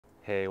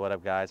Hey, what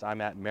up guys? I'm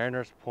at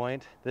Mariners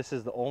Point. This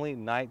is the only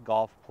night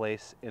golf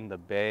place in the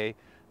Bay.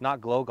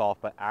 Not glow golf,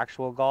 but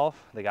actual golf.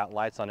 They got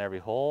lights on every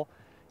hole.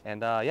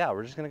 And yeah,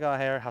 we're just gonna go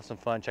out here, have some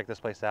fun, check this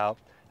place out,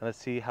 and let's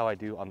see how I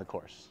do on the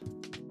course.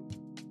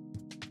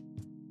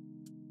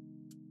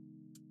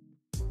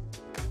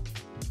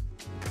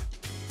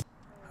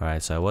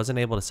 Alright, so I wasn't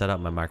able to set up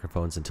my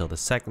microphones until the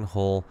second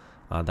hole.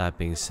 That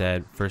being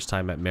said, first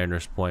time at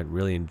Mariners Point,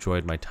 really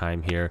enjoyed my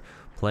time here.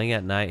 Playing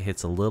at night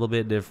hits a little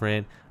bit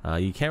different.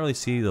 You can't really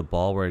see the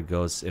ball where it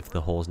goes if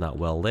the hole's not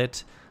well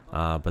lit.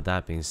 But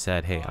that being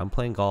said, hey, I'm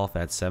playing golf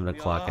at 7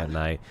 o'clock at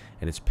night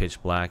and it's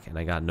pitch black and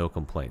I got no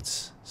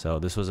complaints. So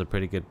this was a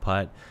pretty good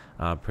putt.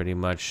 Pretty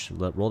much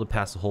rolled it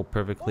past the hole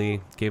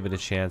perfectly, gave it a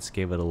chance,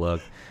 gave it a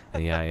look,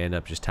 and yeah, I ended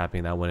up just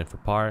tapping that one in for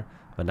par.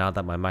 But now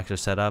that my mics are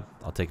set up,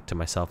 I'll take it to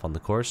myself on the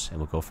course and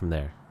we'll go from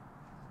there.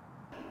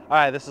 All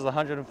right, this is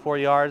 104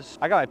 yards.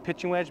 I got my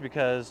pitching wedge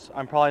because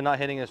I'm probably not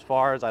hitting as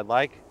far as I'd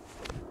like,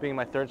 being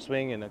my third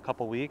swing in a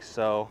couple weeks.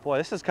 So boy,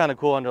 this is kind of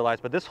cool under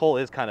lights, but this hole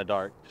is kind of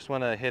dark. Just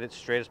want to hit it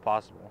straight as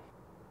possible.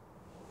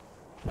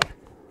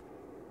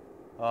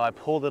 I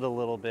pulled it a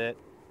little bit.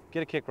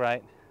 Get a kick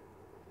right.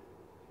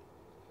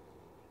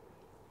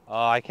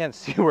 I can't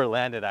see where it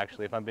landed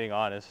actually, if I'm being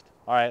honest.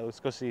 All right, let's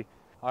go see.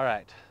 All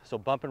right, so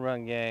bump and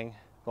run gang,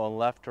 going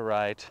left to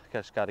right.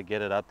 Just got to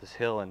get it up this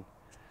hill and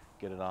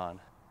get it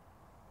on.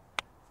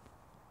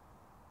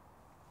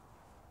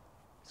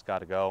 It's got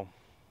to go.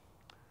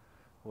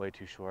 Way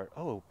too short.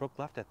 Oh, broke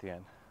left at the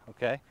end.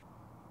 Okay.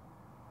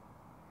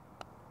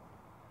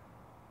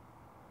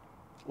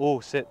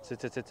 Oh, sit.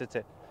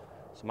 So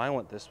mine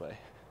went this way.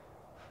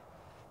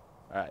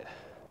 All right.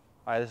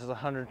 All right, this is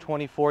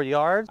 124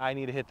 yards. I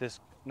need to hit this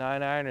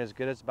 9-iron as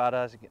good as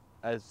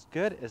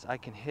good as I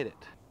can hit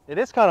it. It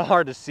is kind of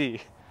hard to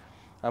see,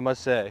 I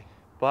must say,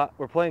 but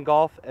we're playing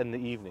golf in the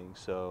evening,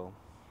 so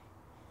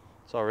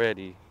it's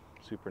already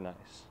super nice.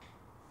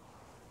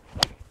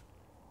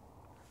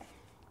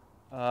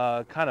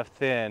 Kind of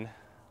thin.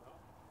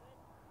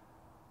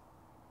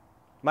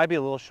 Might be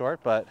a little short,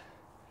 but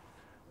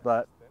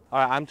all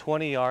right, I'm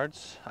 20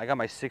 yards. I got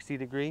my 60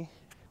 degree.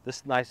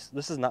 This lie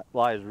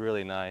is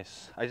really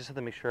nice. I just have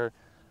to make sure,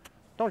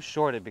 don't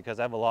short it because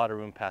I have a lot of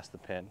room past the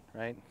pin,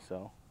 right?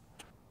 So.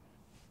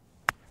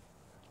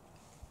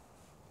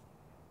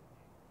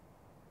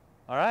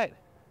 All right.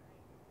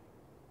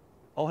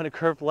 Oh, and a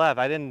curved left.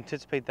 I didn't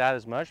anticipate that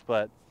as much,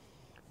 but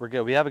we're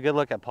good. We have a good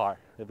look at par.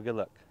 We have a good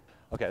look.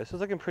 Okay, this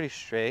is looking pretty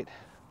straight.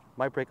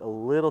 Might break a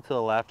little to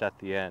the left at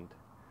the end.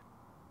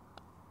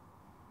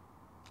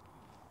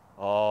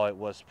 Oh, it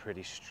was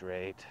pretty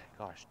straight.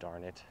 Gosh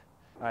darn it.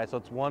 All right, so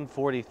it's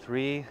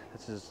 143.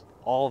 This is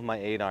all of my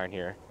 8-iron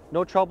here.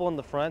 No trouble in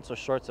the front, so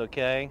short's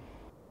okay.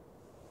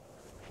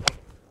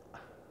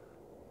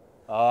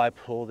 Oh, I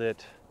pulled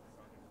it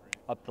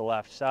up the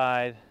left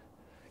side.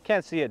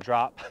 Can't see it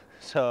drop,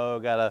 so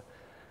gotta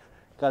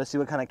see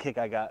what kind of kick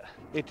I got.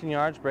 18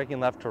 yards, breaking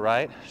left to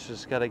right.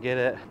 Just gotta get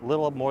it a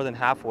little more than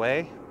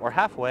halfway,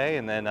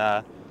 and then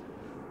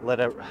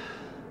let it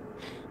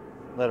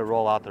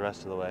roll out the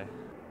rest of the way.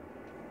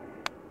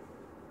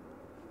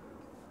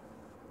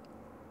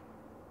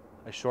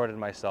 I shorted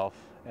myself,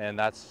 and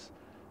that's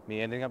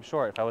me ending up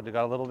short. If I would have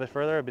got a little bit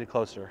further, it'd be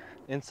closer.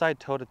 Inside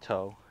toe to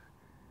toe.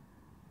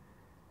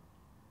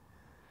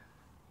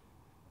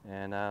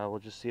 And we'll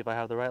just see if I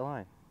have the right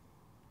line.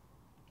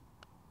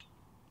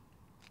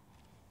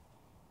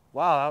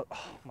 Wow, oh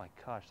my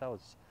gosh, that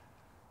was...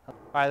 All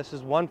right, this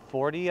is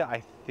 140,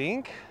 I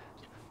think.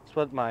 That's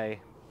what my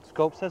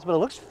scope says, but it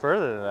looks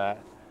further than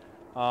that.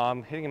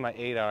 I'm hitting in my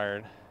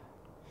 8-iron.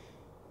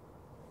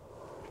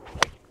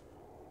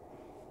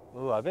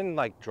 Ooh, I've been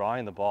like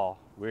drawing the ball,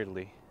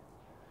 weirdly.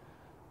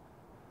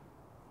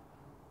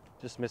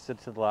 Just missed it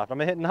to the left.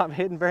 I'm not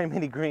hitting very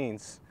many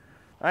greens.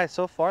 All right,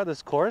 so far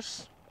this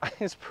course,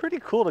 it's pretty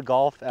cool to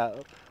golf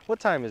at. What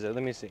time is it?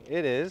 Let me see.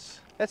 It is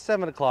at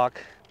 7 o'clock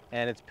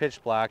and it's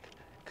pitch black.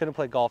 Couldn't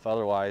play golf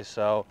otherwise.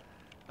 So,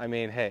 I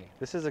mean, hey,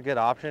 this is a good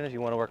option if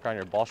you want to work on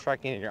your ball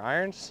striking and your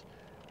irons.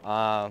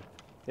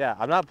 Yeah,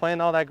 I'm not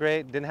playing all that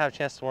great. Didn't have a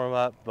chance to warm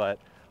up, but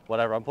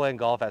whatever. I'm playing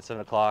golf at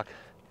 7 o'clock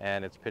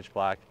and it's pitch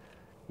black.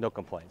 No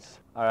complaints.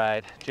 All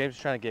right, James is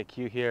trying to get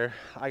cute here.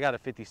 I got a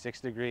 56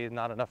 degree,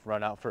 not enough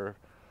run out for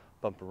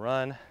bump and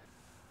run.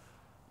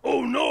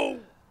 Oh no!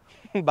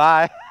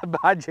 Bye,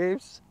 bye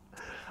James.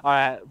 All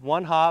right,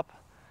 one hop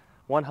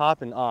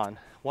and on.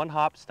 One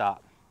hop,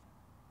 stop.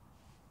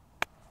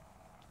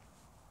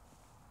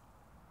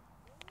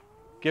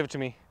 Give it to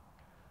me.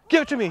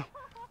 Give it to me.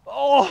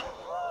 Oh!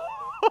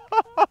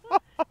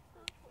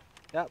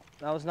 Yep,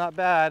 that was not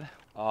bad.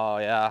 Oh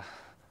yeah,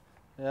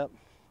 yep.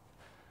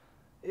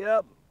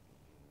 Yep.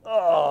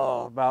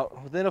 Oh,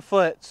 about within a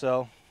foot,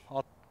 so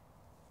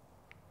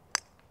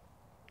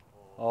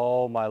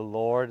oh my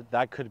Lord,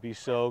 that could be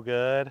so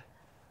good.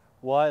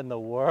 What in the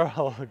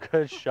world?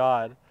 Good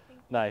shot.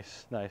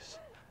 Nice, nice.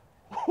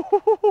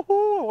 I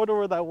wonder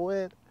where that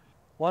went.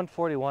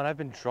 141, I've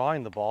been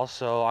drawing the ball,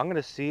 so I'm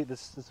gonna see,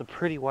 this is a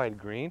pretty wide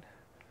green.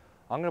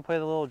 I'm gonna play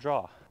the little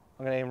draw.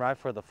 I'm gonna aim right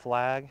for the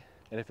flag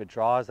And if it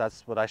draws,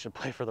 that's what I should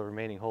play for the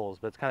remaining holes.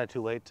 But it's kind of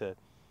too late to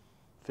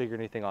figure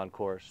anything on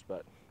course,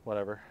 but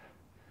whatever.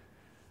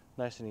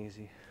 Nice and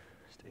easy.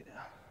 Stay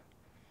down.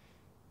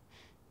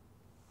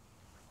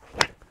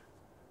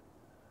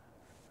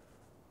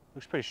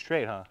 Looks pretty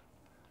straight, huh?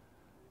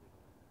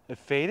 It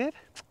faded?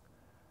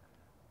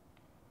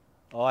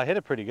 Oh, I hit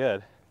it pretty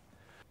good.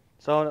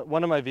 So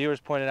one of my viewers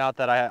pointed out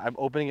that I'm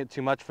opening it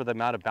too much for the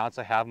amount of bounce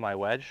I have in my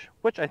wedge,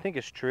 which I think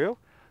is true.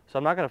 So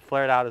I'm not gonna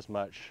flare it out as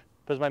much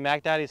because my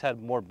Mac Daddies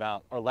had more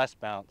bounce or less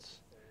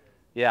bounce.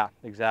 Yeah,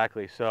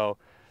 exactly. So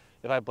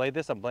if I blade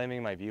this, I'm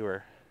blaming my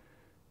viewer.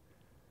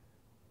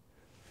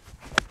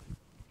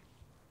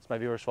 It's my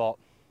viewer's fault.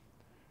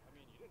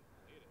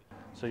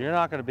 So you're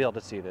not gonna be able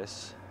to see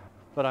this,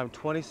 but I'm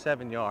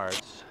 27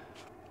 yards.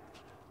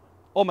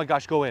 Oh my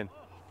gosh, go in.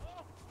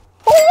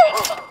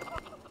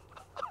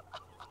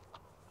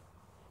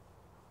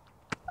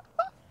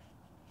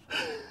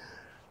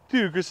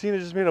 Dude, Christina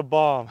just made a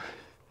bomb.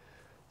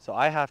 So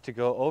I have to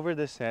go over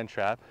this sand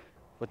trap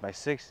with my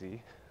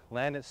 60,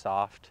 land it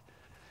soft,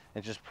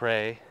 and just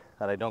pray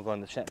that I don't go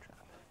in the sand trap.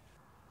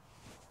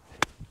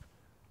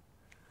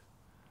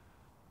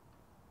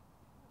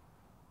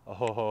 Oh,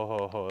 ho, ho,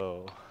 ho,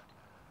 ho.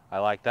 I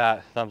like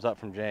that. Thumbs up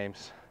from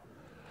James.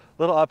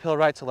 Little uphill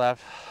right to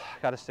left.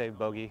 Gotta save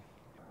bogey.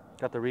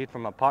 Got the read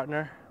from my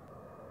partner.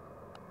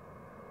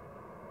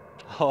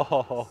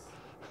 Oh,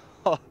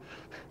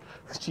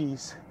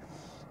 jeez.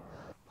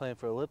 Playing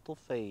for a little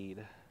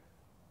fade.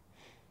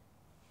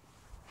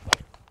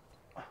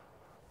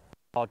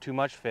 Oh, too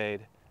much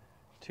fade.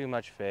 Too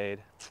much fade.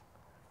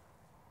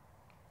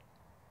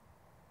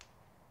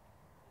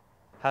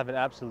 Have an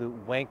absolute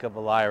wank of a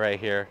lie right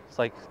here. It's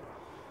like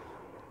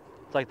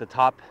the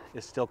top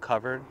is still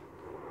covered,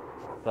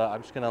 but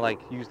I'm just gonna like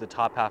use the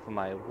top half of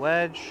my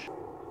wedge.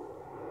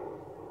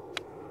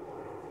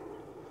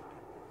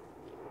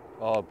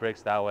 Oh, it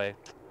breaks that way.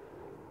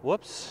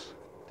 Whoops,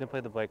 didn't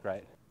play the break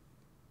right.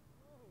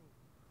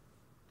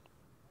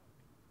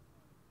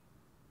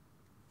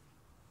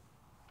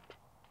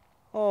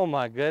 Oh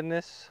my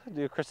goodness.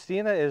 Dude,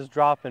 Christina is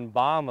dropping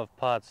bomb of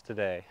putts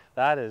today.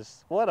 That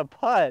is, what a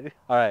putt.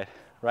 All right,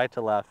 right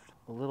to left,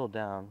 a little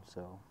down,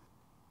 so.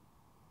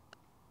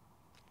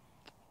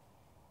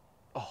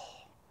 Oh,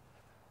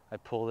 I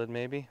pulled it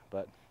maybe,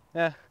 but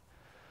yeah.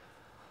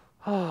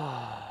 All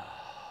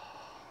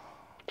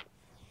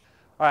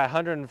right,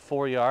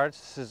 104 yards.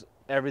 This is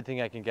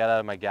everything I can get out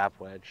of my gap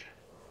wedge.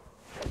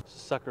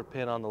 Sucker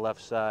pin on the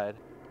left side.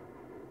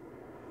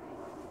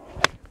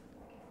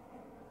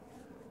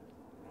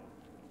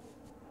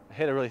 I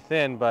hit it really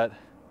thin, but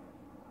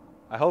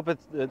I hope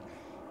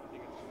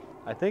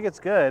I think it's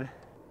good.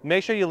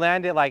 Make sure you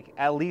land it like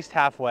at least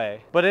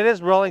halfway, but it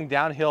is rolling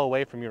downhill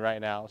away from you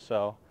right now,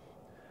 so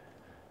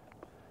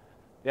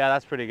yeah,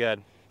 that's pretty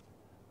good.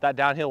 That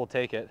downhill will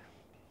take it.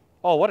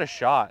 Oh, what a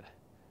shot.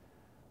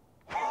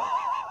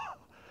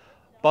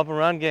 Bump and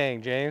run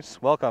gang, James,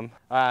 welcome.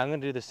 All right, I'm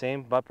gonna do the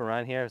same bump and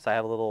run here, so I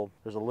have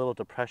there's a little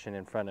depression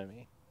in front of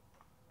me.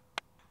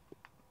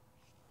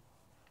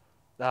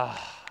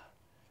 Ah.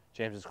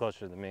 James is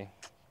closer than me.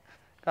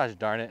 Gosh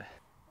darn it.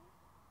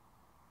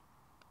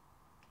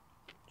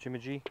 Jimmy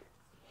G.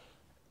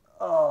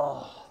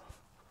 Oh.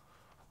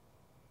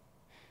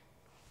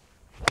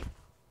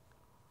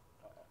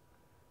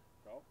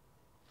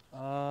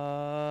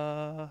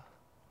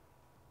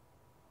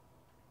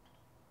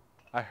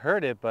 I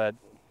heard it, but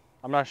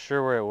I'm not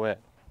sure where it went.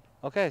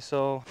 Okay,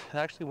 so it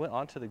actually went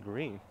onto the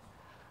green.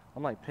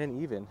 I'm like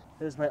pin even.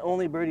 This is my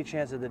only birdie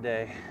chance of the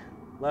day.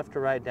 Left to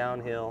right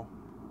downhill.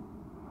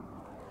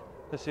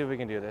 Let's see if we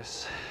can do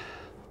this.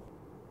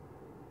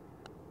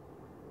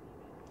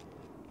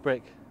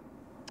 Break.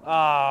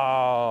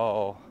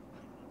 Oh.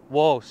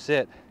 Whoa,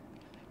 sit.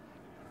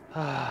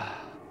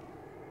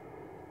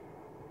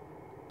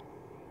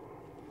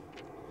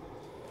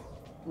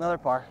 Another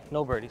par,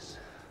 no birdies.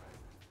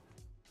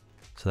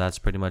 So that's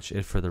pretty much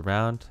it for the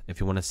round.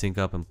 If you want to sync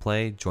up and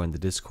play, join the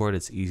Discord.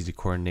 It's easy to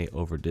coordinate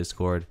over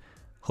Discord.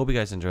 Hope you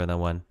guys enjoyed that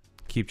one.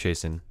 Keep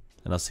chasing,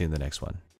 and I'll see you in the next one.